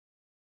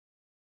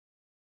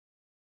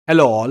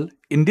Hello all,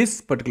 in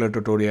this particular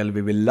tutorial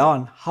we will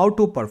learn how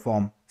to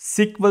perform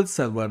SQL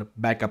Server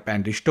Backup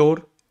and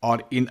Restore,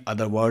 or in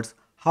other words,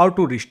 how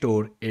to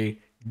restore a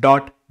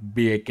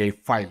 .bak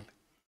file.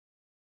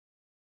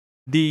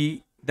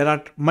 There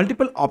are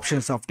multiple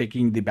options of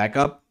taking the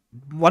backup.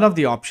 One of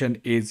the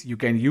option is you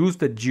can use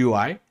the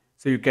GUI.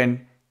 So you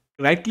can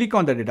right click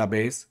on the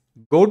database,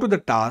 go to the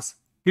task,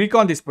 click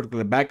on this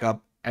particular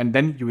backup, and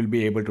then you will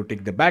be able to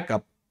take the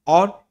backup.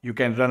 Or you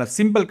can run a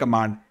simple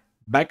command,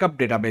 backup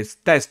database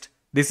test.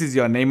 This is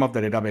your name of the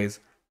database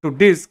to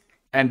disk,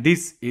 and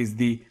this is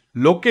the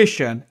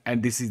location,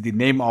 and this is the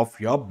name of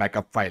your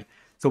backup file.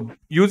 So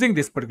using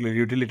this particular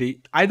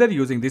utility, either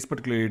using this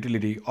particular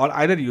utility or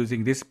either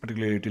using this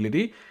particular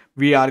utility,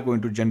 we are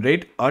going to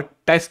generate a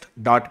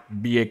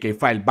test.bak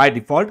file. By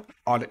default,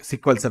 or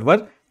SQL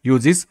Server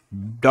uses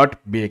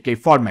 .bak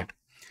format.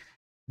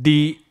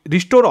 The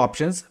restore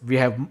options, we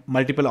have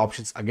multiple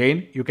options.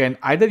 Again, you can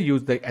either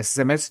use the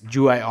SSMS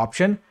GUI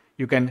option.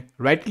 You can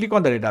right click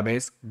on the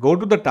database, go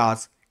to the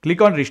task,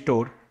 click on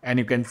restore, and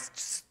you can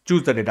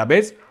choose the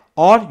database,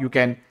 or you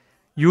can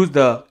use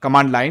the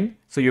command line.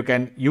 So you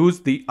can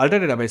use the alter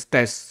database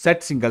test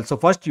set single. So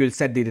first you will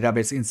set the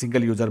database in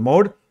single user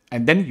mode,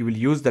 and then you will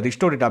use the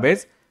restore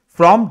database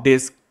from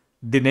disk,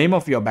 the name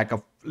of your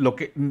backup,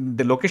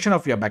 the location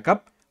of your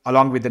backup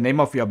along with the name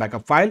of your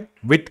backup file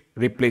with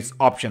replace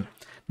option.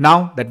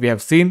 Now that we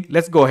have seen,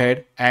 let's go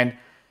ahead and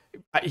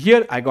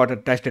here I got a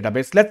test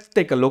database. Let's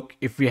take a look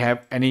if we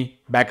have any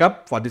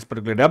backup for this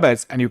particular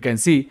database, and you can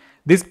see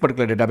this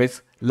particular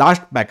database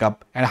last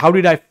backup. And how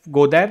did I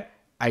go there?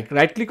 I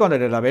right click on the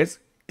database,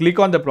 click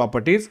on the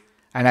properties,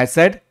 and I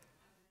said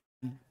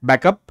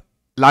backup,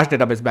 last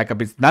database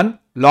backup is none,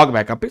 log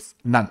backup is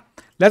none.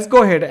 Let's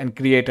go ahead and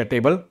create a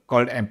table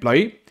called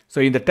employee. So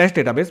in the test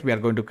database, we are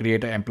going to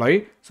create an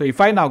employee. So if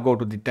I now go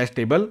to the test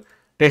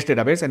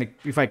database, and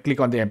if I click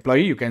on the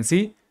employee, you can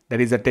see there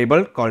is a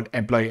table called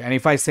employee. And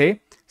if I say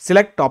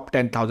select top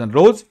 10,000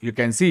 rows, you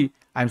can see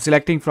I'm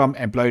selecting from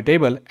employee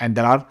table, and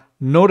there are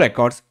no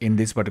records in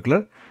this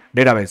particular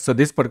database. So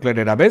this particular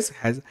database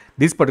has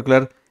this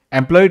particular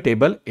employee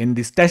table in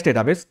this test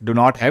database do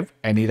not have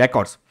any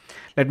records.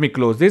 Let me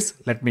close this.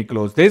 Let me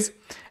close this.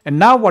 And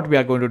now what we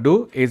are going to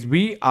do is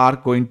we are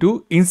going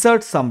to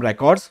insert some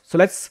records. So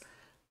let's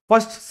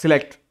first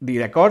select the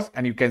records,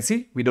 and you can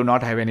see we do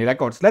not have any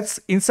records. Let's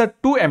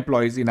insert two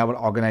employees in our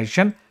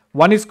organization.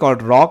 One is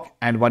called Rock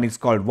and one is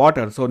called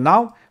Water. So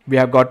now we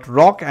have got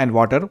Rock and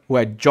Water who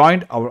have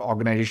joined our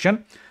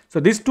organization. So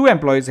these two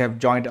employees have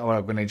joined our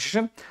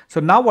organization.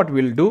 So now what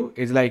we'll do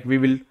is like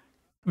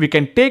we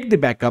can take the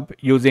backup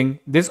using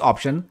this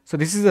option. So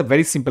this is a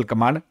very simple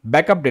command,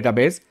 backup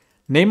database,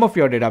 name of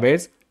your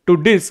database, to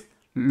disk,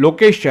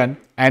 location,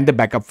 and the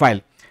backup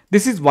file.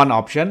 This is one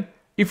option.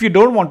 If you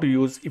don't want to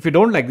use, if you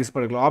don't like this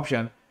particular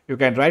option, you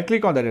can right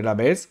click on the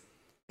database,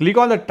 click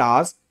on the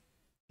task,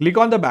 click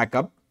on the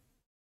backup,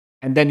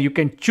 and then you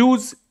can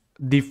choose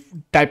the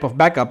type of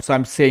backup. So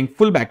I'm saying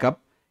full backup.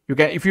 You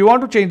can, if you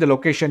want to change the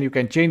location, you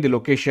can change the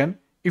location.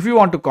 If you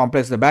want to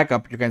compress the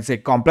backup, you can say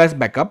compress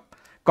backup.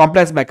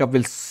 Compress backup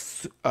will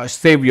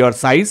save your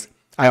size.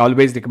 I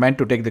always recommend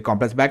to take the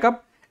compress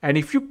backup. And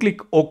if you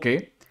click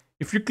OK,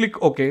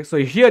 so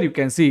here you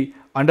can see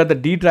under the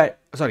D drive,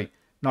 sorry,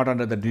 not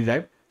under the D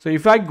drive. So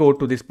if I go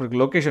to this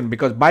particular location,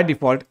 because by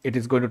default it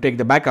is going to take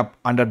the backup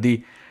under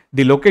the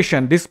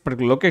location, this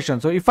particular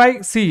location. So if I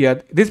see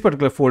here, this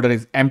particular folder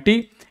is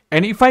empty,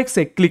 and if I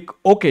say click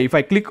OK, if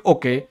I click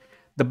OK,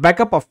 the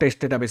backup of test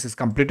database is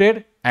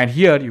completed, and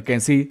here you can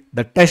see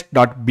the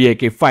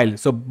test.bak file.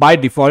 So by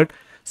default,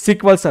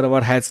 SQL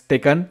Server has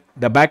taken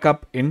the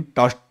backup in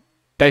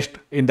test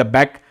in the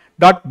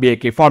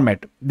back.bak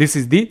format. This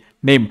is the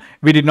name.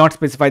 We did not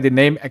specify the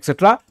name,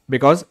 etc.,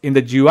 because in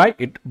the GUI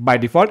it by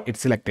default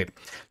it's selected.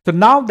 So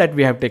now that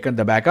we have taken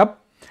the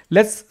backup,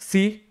 let's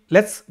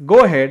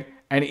go ahead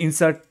and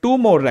insert two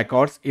more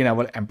records in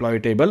our employee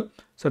table.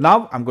 So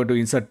now I'm going to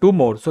insert two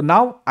more. So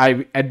now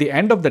at the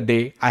end of the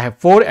day, I have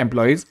four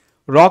employees,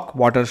 Rock,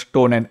 Water,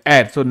 Stone, and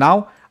Air. So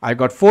now I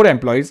got four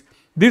employees.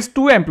 These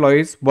two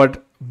employees were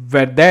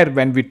there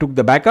when we took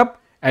the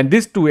backup, and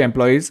these two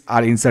employees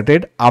are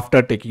inserted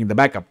after taking the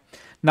backup.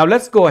 Now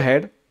let's go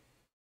ahead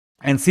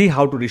and see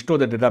how to restore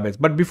the database.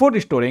 But before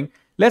restoring,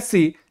 let's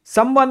see,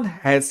 someone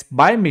has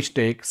by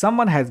mistake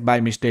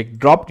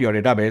dropped your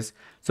database.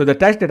 So the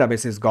test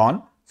database is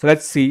gone. So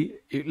let's see,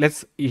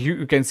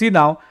 you can see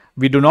now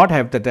we do not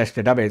have the test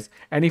database.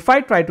 And if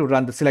I try to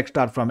run the select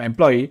star from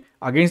employee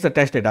against the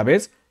test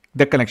database,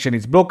 the connection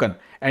is broken.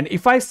 And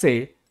if I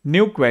say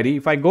new query,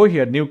 if I go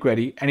here, new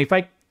query, and if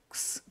I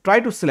try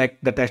to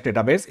select the test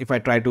database, if I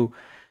try to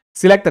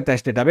select the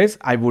test database,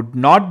 I would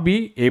not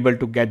be able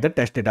to get the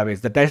test database.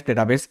 The test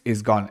database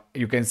is gone.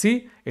 You can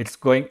see it's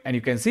going, and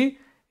you can see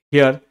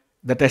here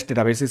the test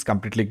database is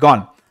completely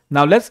gone.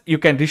 Now you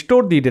can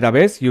restore the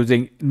database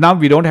using, now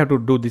we don't have to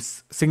do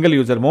this single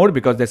user mode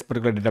because this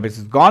particular database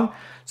is gone.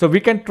 So we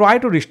can try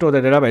to restore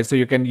the database. So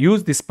you can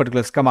use this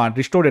particular command,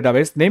 restore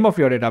database, name of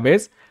your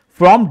database,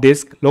 from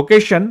disk,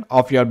 location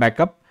of your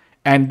backup,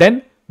 and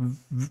then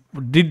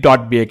the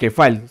 .bak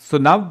file. So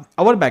now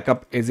our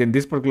backup is in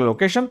this particular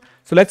location.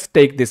 So let's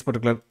take this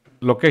particular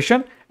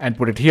location and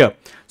put it here.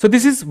 So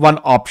this is one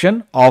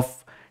option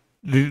of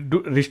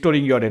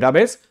restoring your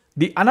database.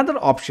 The another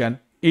option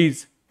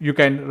is you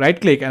can right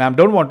click, and I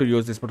don't want to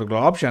use this particular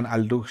option.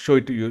 I'll show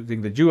it to you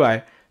using the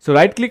GUI. So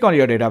right click on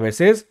your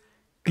databases,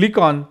 click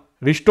on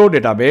restore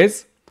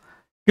database,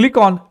 click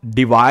on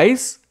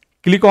device,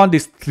 click on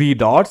these three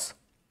dots.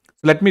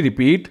 So let me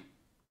repeat.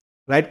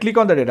 Right click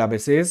on the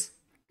databases,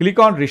 click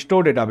on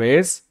restore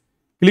database,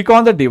 click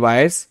on the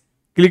device,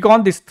 click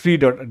on these three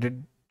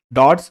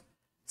dots,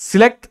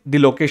 select the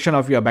location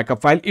of your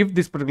backup file. If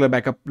this particular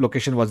backup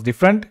location was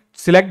different,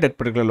 select that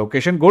particular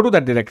location, go to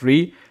that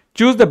directory,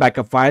 choose the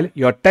backup file,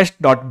 your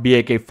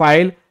test.bak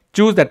file,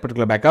 choose that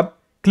particular backup,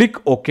 click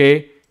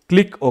OK,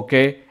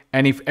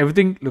 and if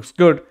everything looks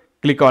good,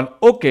 click on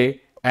OK,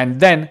 and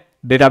then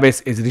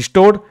database is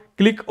restored.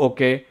 Click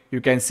OK. You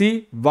can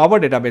see our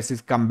database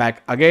is come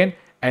back again.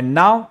 And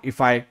now if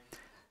I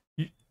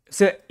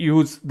say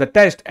use the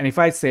test, and if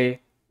I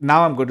say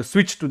now I'm going to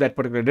switch to that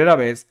particular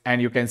database,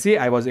 and you can see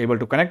I was able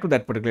to connect to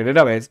that particular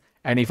database.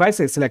 And if I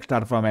say select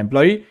star from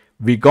employee,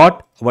 we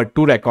got our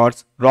two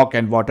records, rock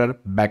and water,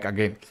 back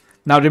again.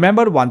 Now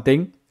remember one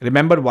thing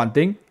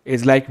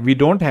is like we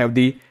don't have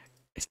the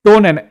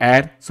stone and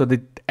air. So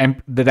the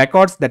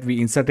records that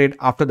we inserted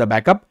after the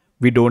backup,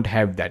 we don't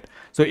have that.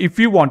 So if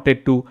you want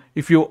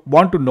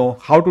to know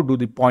how to do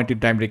the point in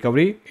time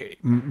recovery,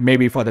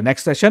 maybe for the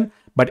next session,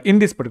 but in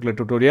this particular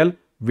tutorial,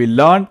 we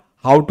learn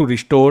how to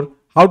restore,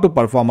 how to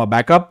perform a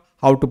backup,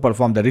 how to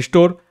perform the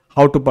restore,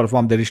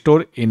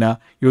 in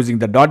using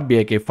the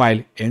 .bak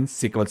file in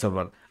SQL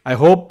Server. I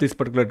hope this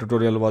particular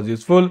tutorial was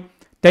useful.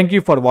 Thank you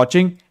for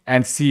watching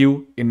and see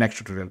you in next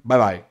tutorial. Bye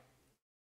bye.